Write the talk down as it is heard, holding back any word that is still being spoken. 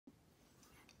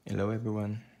Hello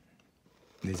everyone,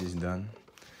 this is Don.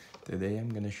 Today I'm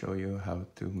gonna show you how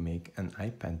to make an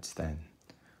iPad stand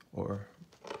or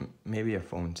maybe a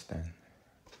phone stand.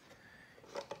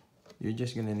 You're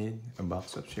just gonna need a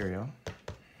box of cereal,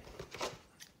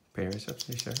 pairs of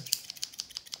scissors.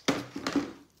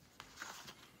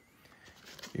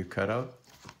 You cut out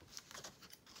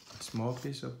a small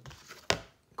piece of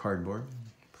cardboard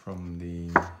from the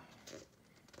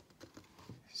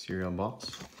cereal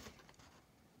box.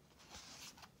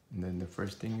 And then the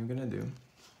first thing you're gonna do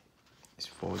is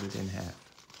fold it in half.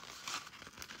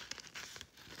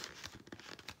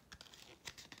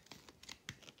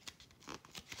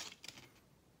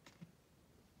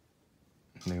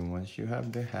 And then once you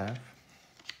have the half,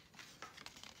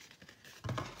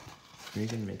 you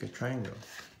can make a triangle.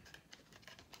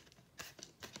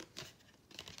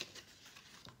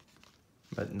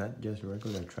 But not just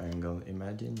regular triangle.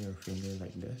 Imagine your finger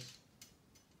like this.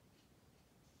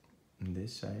 On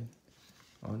this side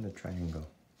on the triangle.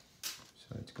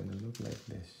 So it's gonna look like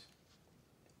this.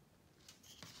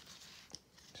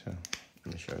 So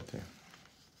let me show it to you.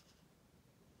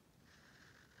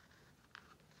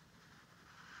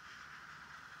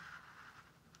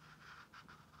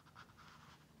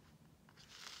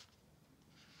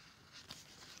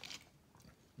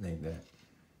 Like that.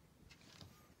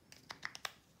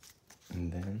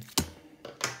 And then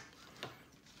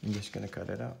I'm just gonna cut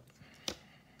it out.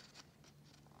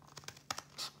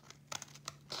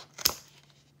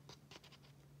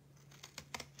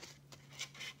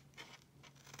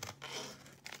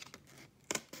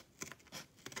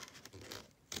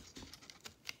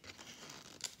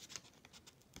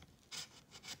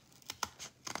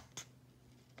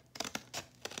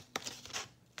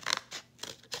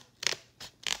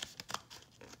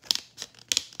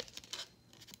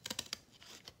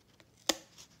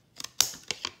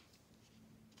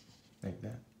 Like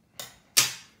that.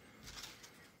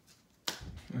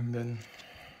 And then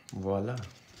voila,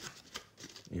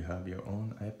 you have your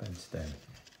own iPad stand.